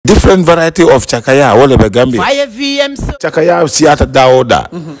different variety of chakaya wala be Gambia. Chakaya siata daoda.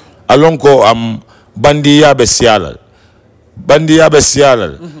 Alonko bandiya be sialal. Bandiya be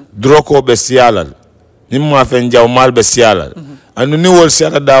sialal. Droko be sialal. Nimma fenja mal be sialal. Anu ni wol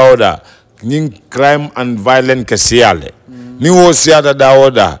siata daoda. Ning crime and violence ke siale. Ni wol siata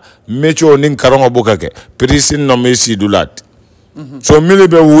daoda. Mecho ning karongo bukake. Prison no mesi dulat. So mili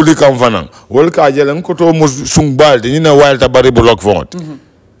be wuli kam fanan. Wol ka jele nkoto sung balde. Nina wild tabari block font.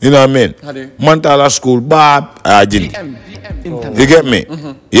 You know what I mean? Mantala school, bab, ajin. You get me?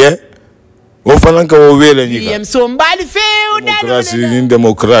 Yeah? Wofananka wele nika. Democracy, in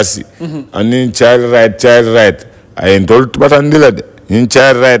democracy. And in child right. I ain't told but andila. In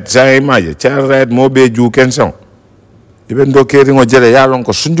child right, child right, mobe ju kenson. Even though caring o jele yalon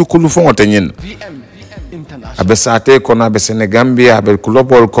ko sunju kulu fongo tenyen. Abe sate kono abe Senegambia, abe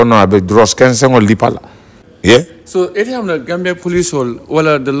kulopol kono abe dros kenson o lipala. Yeah? So, it is the Gambia police hall,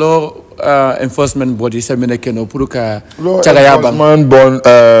 well, the law enforcement body, Seminekeno, Puruka, Law enforcement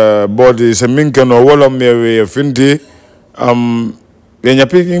body, Seminkeno, Wallame, Finti, when you're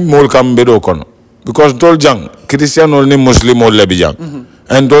picking Molkam Bedokono. Because Toljang, Christian only Muslim or Lebijang.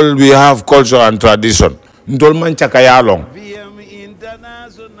 And all we have culture and tradition. Ndolman Chakayalong.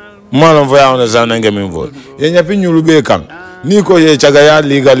 Malon Voya on the Zanangamin vote. Yenyapin Yulubekan. Niko Ye Chagaya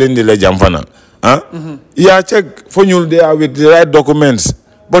legal in the Lejamfana. Yeah, check for you there with the right documents.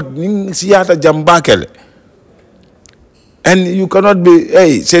 But siyata jambakele. And you cannot be,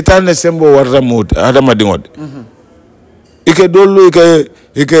 hey, Satan is sembo warramut, adamadingod. Ike dolu,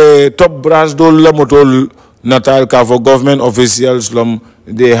 ike top brass dolu lamotol natal ka for government officials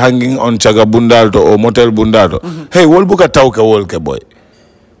they hanging on chaga bundaldo or motel bundaldo. Hey, wol buka tauke wolke boy.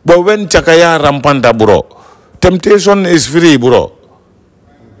 But when chakaya rampanta bro, temptation is free bro.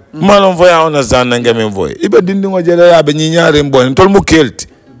 Malon voya understand ngame voy ibe dindingo jere ya be nyaare mboy tol mu kelti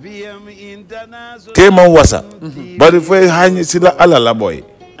ke ma wasa bari foy hani sila ala la boy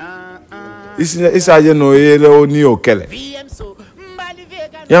isa je no yele o ni o kele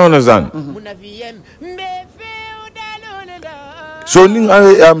ya understand so ning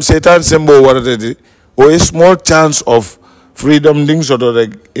Satan sembo warade o a small chance of freedom things sort of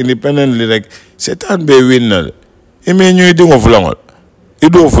like independently like Satan be winner ime nyu dingo fulangol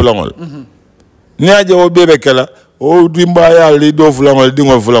ido fulangol niaje wo bebe kala o dimba ya li do fulangol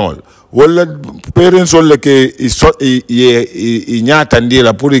dingo fulangol wala parents wala ke i nyata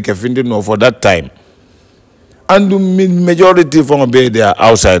ndila puri ke findi no for that time and majority from be they are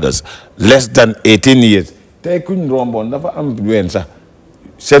outsiders less than 18 years tay kuñ rombon dafa am wen sax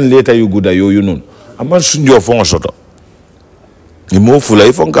sen leta yu guda yo yu non aman sunjo fongo soto ni mo fula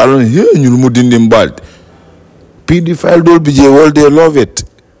ifon kalon he ñu mu dindi mbalt pedophile dol bije all they love it.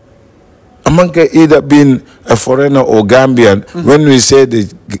 Among either being a foreigner or Gambian, when we say the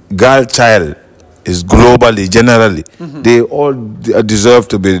girl child is globally, generally, they all deserve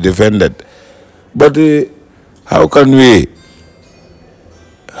to be defended. But how can we?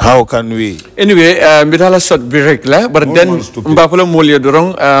 Anyway, midala short break la, but then mbapolo molia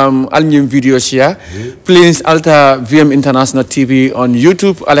dorong alnyum videos here. Please alta VM International TV on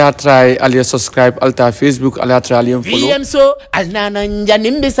YouTube. Alia try, alia subscribe, alta Facebook, alia try, alia follow. VM so alnana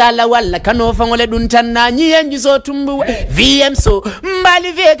njanimbi sala wala kano fangole duntana nyienji so tumbu. VM so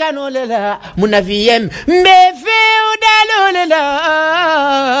mbali vega no lela muna VM mbefe udalolela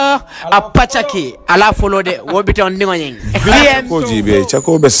apachaki ala follow de wobite on dingo nyeng. VM so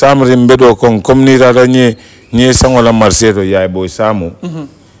chako be samri mbedo kon komni rada nye sangola marseto yaay boy samu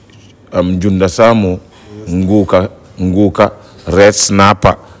junda samu nguka red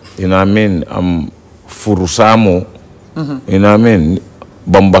snapper you know what I mean furu samu you know what I mean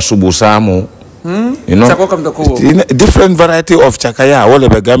bamba subu samu you know different variety of chakaya wala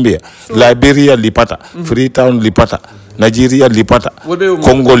be Gambia Liberia lipata Freetown lipata Nigeria lipata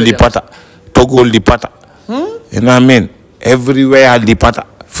Congo lipata Togo lipata you know what I mean everywhere lipata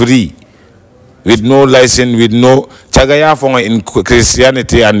free with no license with no chagaya for in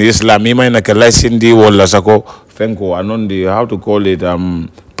Christianity and Islam ima na ke license di wala sako fenko anondi how to call it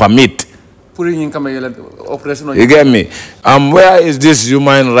permit you get me where is this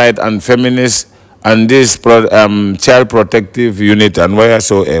human right and feminist and this child protective unit and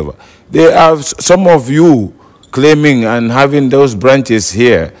wheresoever they have some of you claiming and having those branches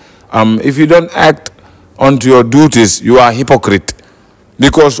here if you don't act onto your duties you are hypocrite.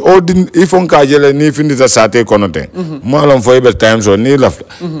 Because if on kajele ni findi ta sate konote malon fo ibel times o ni laf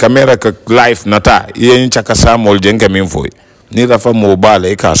camera ka live nata yen chaka samol jenga min fo ni lafa mo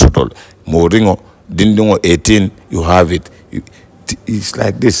bale ka sotol mo ringo dindingo 18 you have it it's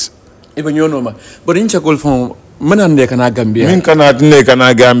like this even you know ma but in chakol fo manande kana Gambia. Min kana ne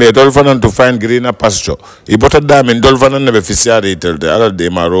kana Gambia dol fanan to find greener pasture. I bota damen dol fanan ne beneficiary telde ala de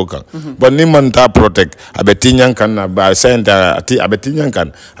Maroka. But ni man ta protect abetinyan kan na ba senta ati abetinyan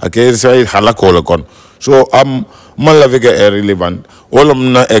kan ake sai halakolo kon. So Malaviga irrelevant. All of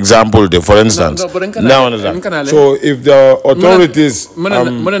na example de for instance. So if the authorities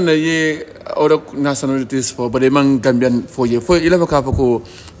ye other nationalities for but among Gambian for ye for 11 ko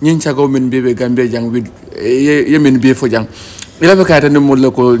nyincha go min bebe Gambia jang with ye min be for jang 11 ka tan mo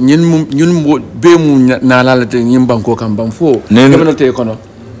ko ñun be mu na la te ñim banko kam bam fo no te kono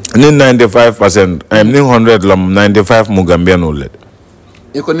ni 95% I am 100 lam 95 mu Gambian uled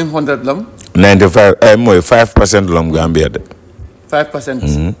e ko ni 100 lam 95 5% lam Gambia de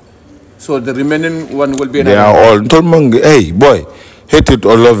 5%. So the remaining one will be they are all ndolmang hey boy hate it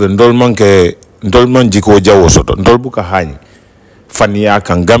or love it ndolman jiko jawo soto ndolbuka hani faniya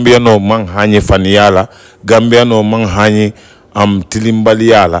kan Gambia no man hani faniyala Gambia no man hani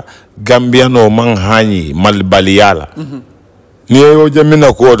tilimbaliala Gambia no man hani malbaliala ni yo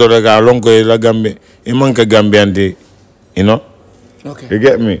jamina ko to daga lonko la Gambia imanka Gambian di you know. Okay. You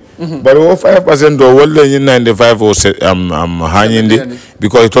get me? But 5% or well 95 or hanging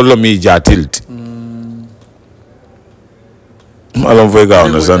because it told me tilt. I don't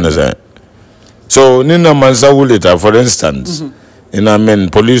understand. So Nina Mansa Wulita, for instance,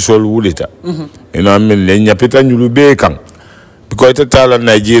 police all Wulita. Lenya Peter Nulubekan. Because it's a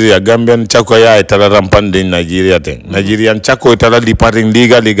Nigeria, Gambian Chakoya, it's a rampant in Nigeria thing. Nigerian Chako, it's a departing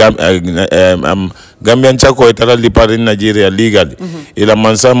legally, Gambian Chako, it's a departing Nigeria legally. Ila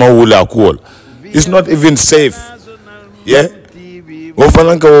Mansama Wula cool. It's not even safe. Yeah?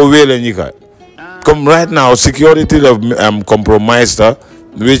 Come right now, security of compromised,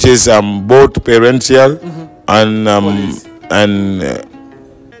 which is both parental and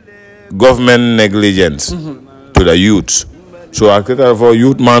government negligence to the youths. So I think for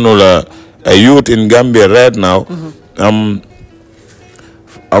youth manual, a youth in Gambia right now,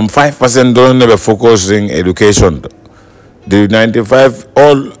 5% don't never focusing education. The 95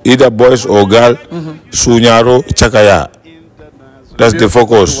 all either boys or girl, Sunyaro, Chakaya. That's the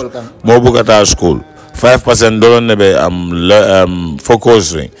focus. Mobukata school. 5% don't never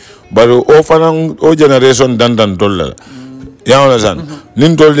focusing. But all generation dan dollar. You understand?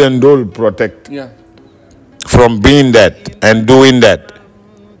 Nintol and dol protect. Yeah. From being that and doing that.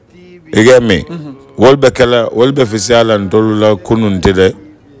 You get me? Wolbe official and tolula kunun tide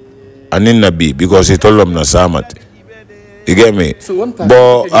aninna bi because he told them na samat. You get me? So One Pac.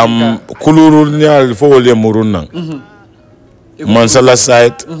 But kuluru nyal fo wole murunang. Mansala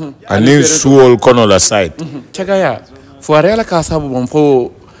site anin suol kono la site. Chagaya. Fuaria la casa bon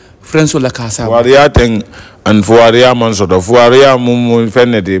fo friends la casa. Fuaria teng and fuaria mansoto fuaria mumu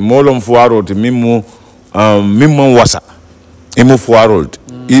feneti molom fuaro ti mimu mimman wasa imu fuarold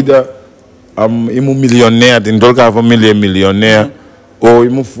either imu millionaire din dolka for millionaire or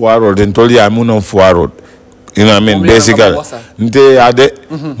imu fuarold din tolya imu non fuarold you know what I mean basically nte ade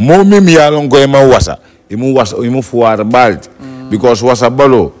mo mimi yalon go ema wasa imu fuar bald because wasa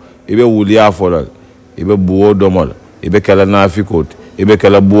balo ibe wulia folal ibe buo domol ibe kala nafikot ibe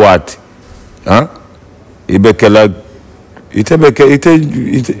kala buat ibe kala ite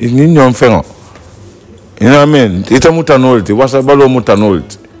ni nyon fengo. You know what I mean? Ita mutanolti, wasa balo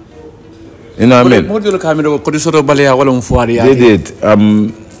mutanolti. You know what I mean? Modelo kamero kodisoro balea wala mfuari ya. They did.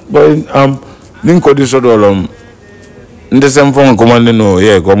 But nin kodisoro lom. Ndese mfonga komande no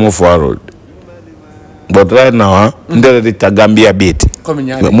yeah ko mfuarod. But right now, ndele di Gambia bit.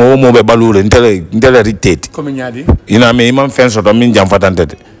 Kominyadi. Mo be balure ndele ritate. Kominyadi. You know what I mean? Imam fenso to min jam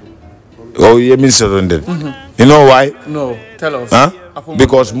fatantete. Oh, you mean so ndele. You know why? No, tell us. Huh?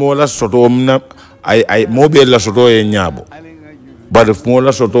 Because mo la soto mna I mobile la soto e nyabo but if mo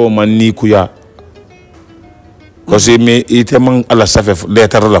la soto mani kuya kasi me ite man ala safe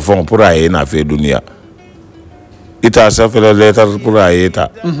letter la fond pour ay na fe dunia ita safe la letter pour ay ita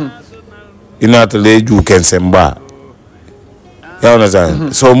ina te le ju ken semba ya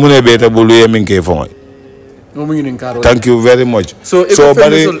understand so mune beta bulu yemin ke fond thank you very much so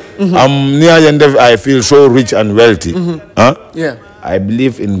but I feel so rich and wealthy yeah I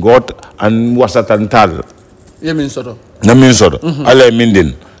believe in God and wasatantal. Yamin soto. Ale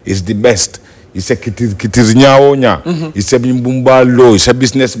mindin is the best. It's a kitirnyao nya. It's a bimbumba low. It's a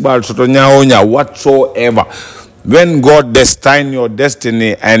business ball soto nyao nya whatsoever. When God destined your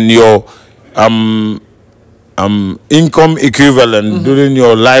destiny and your income equivalent during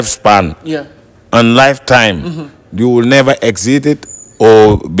your lifespan and lifetime, you will never exceed it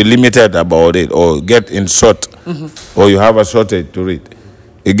or be limited about it or get in short or you have a shortage to read.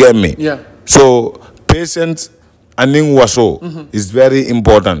 You get me? Yeah. So patience aning waso is very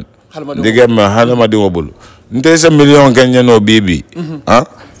important. Digem halama dingobul. Ntesa million Kenya no bibi.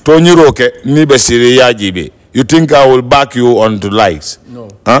 To nyiroke ni be siri yajibe. You think I will back you on to likes? No.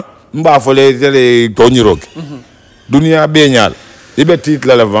 Mba fole tele to nyiroke. Dunia benyal. Ibe tit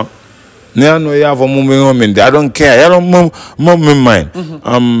lelevan. No ya for moment. I don't care. I don't mind.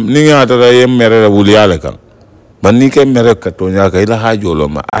 Ninga ata yem mere wuli aleka. But nike mere katonya ka ila hajolo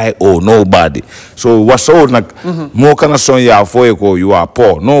ma. I owe nobody. So waso nak mo kana son ya foye ko you are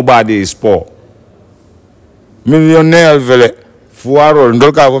poor. Nobody is poor. Millionaire vele fuarol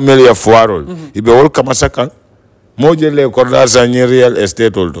ndolka ko melia fuarol. Ibe wol kama saka. Moje le korda sa ni real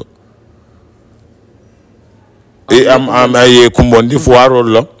estate oldo. Am aye kumbondi fuarol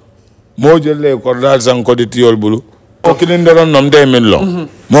lo. Moje le korda sa koditi ol bulu. O kinindoron nomde min lo.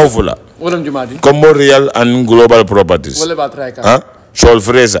 Mo fula. Wolam jumadi. Combo real and global properties. Wole ba try ka. Sol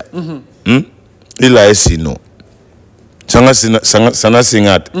freza. Ila esino. Sana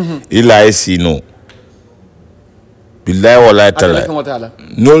singat. Ila esino. Billahi wala tala.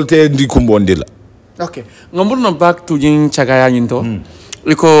 Nolte di kumbondi la. Okay. Ngambur no back to jing chagaya nyinto.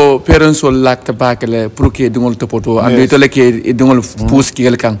 Iko parents will lack the back le pour que dingol topoto ande to le ke dingol pousse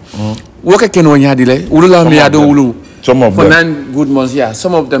ki kan. Woka ken wonya dile. Ulula mi ado ulu. Some of for them. 9 good months, yeah.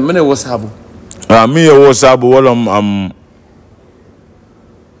 Some of them, many wasabu. Me wasabu, well,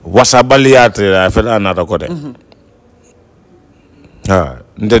 wasabaliate, I feel another code.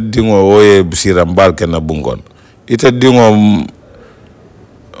 Nde dingo oye sirambal kena bungon. Ite dingo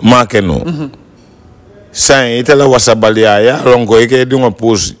makeno. Sai ite la wasabalia ya longo ike dingo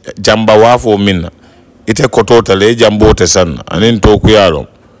pus jamba wafo mina. Ite kotota le jambote sana. Anin toku yaro.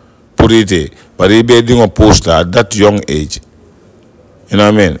 Purite. But he be doing a poster at that young age. You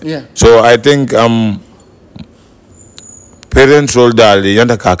know what I mean? Yeah. So I think parents roll dali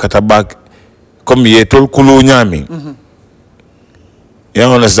yanda ka katabak come ye tol kulu nyami. You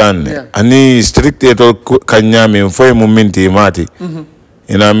understand? Yeah. Ani strict ye tol kanyami foi momenti mati.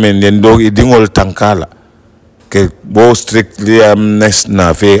 You know what I mean? Then dog idingol tankala. Ke bo strictly next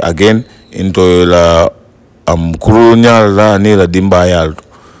na fe again into la kulu nyala ni la dimba yaldo.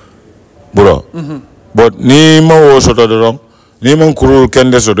 Bro, but ni ma wo soto dorong, ni ma kurul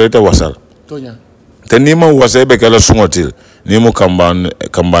kende soto ite wasal. Tonya. Te ni ma wasa ebe kela sungotil, ni mu kamban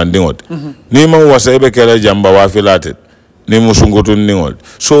dingot. Ni ma wasa ebe kela jamba wafilatit, ni mu sungutun dingot.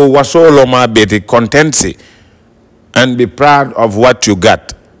 So waso lo ma beti contensi and be proud of what you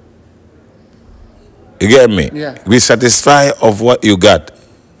got. You get me? Yeah. Be satisfied of what you got.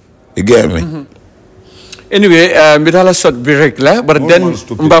 You get me? Anyway, midala short break la, but then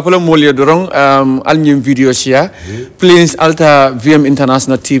mbapolo molye dorong alnyim video share. Please alta VM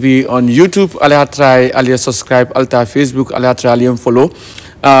International TV on YouTube. Alia try alia subscribe alta Facebook alia try alia follow.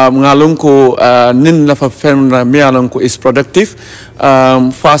 Ngalong ko nin na fa film na mialong ko is productive.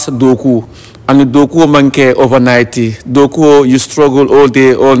 Fast doku. And doku manke overnight. Doku you struggle all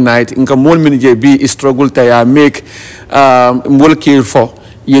day all night. Inka mol minije be struggle ta make mol care for.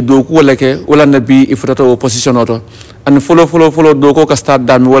 Ye doku wala ke wala na bi ifutato position auto and follow doko ka start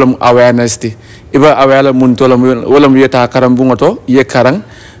dami wala awareness ti iba awala munto wala yeta karambungo to ye karang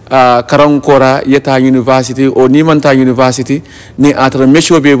karang kora yeta university o ni manta university ni atra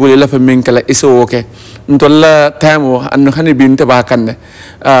mesho be bole la fa menkala iso okay ntolla time o an hani bi nta ba kanne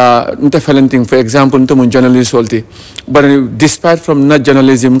nta felenting for example nta mun journalist solti but despite from not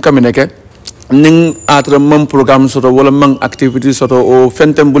journalism kamineke ning atra mam program soto wala mang activity soto o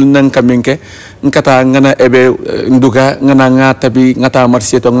fentembul nang kaminke nkata ngana ebe nduga ngana ngata bi ngata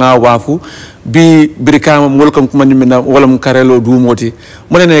marché to nga wafu bi brikama molkom kuma nimena wala m karelo dumoti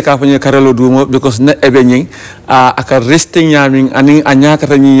monene ka fanye karelo dumo because na ebe nyi aka resting nyaming ani anyaka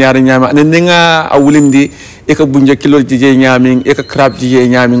tan yari nyama ani nga awulindi e ka bunje kilo jije nyaming e ka crab jije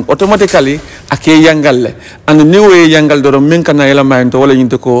nyaming automatically ake yangal and niwe yangal do min kana ela maynto wala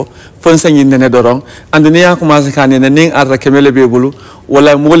yinte ko fonsa nyinde ne dorong and ni ya commencé kanene ning arra kemele be bulu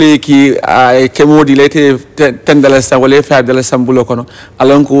wala mole ki kemodi lete $10 sa wala $5 sambulo kono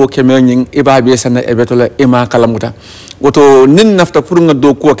alonko kemel nying ibabe sana ebetola ima kalamuta woto nin nafta pour nga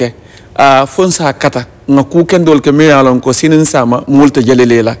do ko ke fonsa kata nga ku kendol ke me alonko sinin sama multa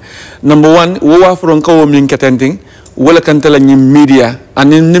jalelela number 1 wo wa fron ko min ketenting wala kantala ni media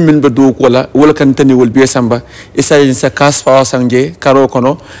anin nimin ba do ko wala kantani wol be samba isa sa kas fa sangje karo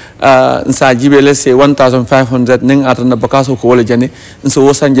kono nsa jibele se 1500 ning atana bakaso ko wala jani nso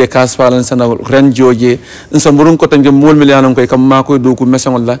wosanje kas fa lan sana ren joje nso murun ko tanje mol million ko kam ma ko do ko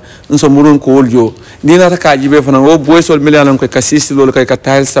mesan wala nso murun ko woljo ni na ka jibe fana wo boy sol million ko ka sisi lol kay ka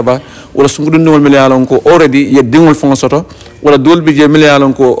tail saba wala sungudu no million ko already ye dingol fon soto wala dol bije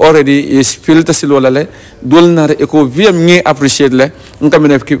million ko already is filter silwala le dol na eko VM ngi appreciate le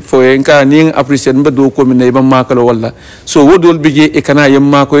nkamine fo nka ni appreciate mbe do ko min ba makalo wala so wodol bije e kana yem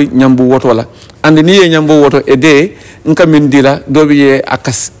mako nyambu woto la and ni ye nyambu woto e de nkamin dila do bije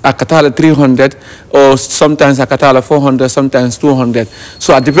akatala 300 or sometimes akatala 400 sometimes 200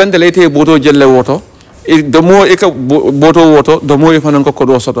 so it depend late boto jelle woto the more eka boto woto the more ifanan ko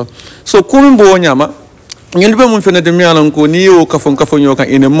do soto so kumin bo nyama ngel be mun fene de mi alan ko ni o kafon yoka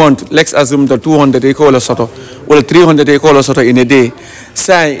in a month let's assume the 200 e ko la soto wala 300 e ko la soto in a day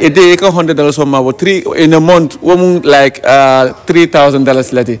say a day ko $100 so ma 3 in a month wo mun like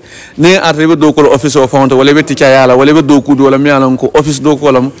 $3,000 lati ne arrive do ko office of fond wala be tika yala wala be do ku do la mi alan ko office do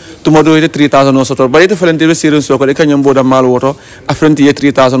ko lam to mo do 3,000 no soto ba ite felente be serious so ko de kanyam boda mal woto afrenti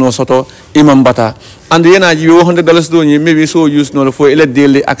 3,000 no soto imam bata and yena ji $100 do ni maybe so use no for ele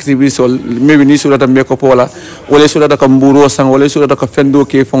daily activities or maybe ni so that make up wala so that ka mburo sang wala so that ka fendo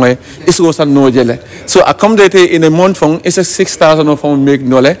ke fonge iso san no jele so accommodate in a month fong is a 6,000 of make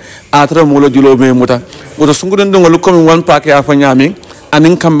nole atra molo julo me muta oto sunguden ngolu comme One Pac ya fa nyami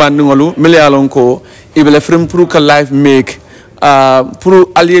anin kamban ngolu million ko ibele frem pour ka life make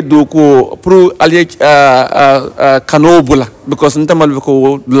pour allier do ko pour allier kanobula because ntamal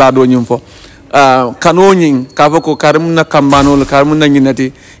ko la do nyum fo kanoning kavoko karimna kambano karimna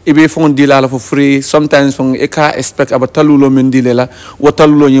nginati ibe fon dilala for free sometimes fon eka expect aba talulo men dilela wo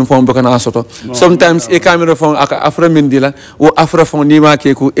talulo nyim fon bokana soto sometimes e camera fon aka afra men dila wo afra fon nima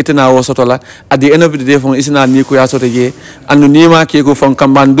keku etena wo soto la at the end of the day fon isina ni ko ya soto je anu nima keku fon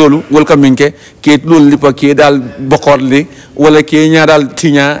kamban dolu wol kaminke ke lol lipa ke dal bokorli wala ke nyaadal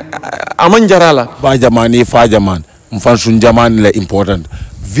tinya aman jarala ba jamani fa jaman mfan sun jamani le important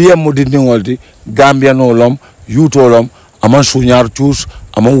VM modini ngoldi Gambian olom youth olom aman sunyar choose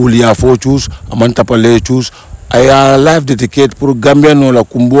aman wulia fo choose aman tapale choose I life dedicate pour Gambian ola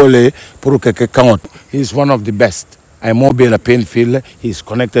kumbole pour keke count. He is one of the best. I mobile a pain field. He is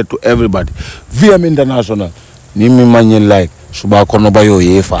connected to everybody. VM International nimi manyen like suba kono bayo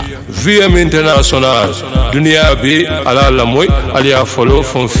yefa VM International dunia bi ala la moy aliya follow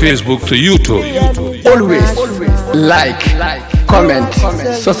from Facebook to YouTube. Always like, comment,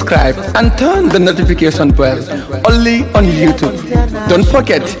 subscribe, and turn the notification bell only on YouTube. Don't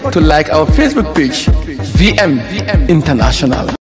forget to like our Facebook page, VM International.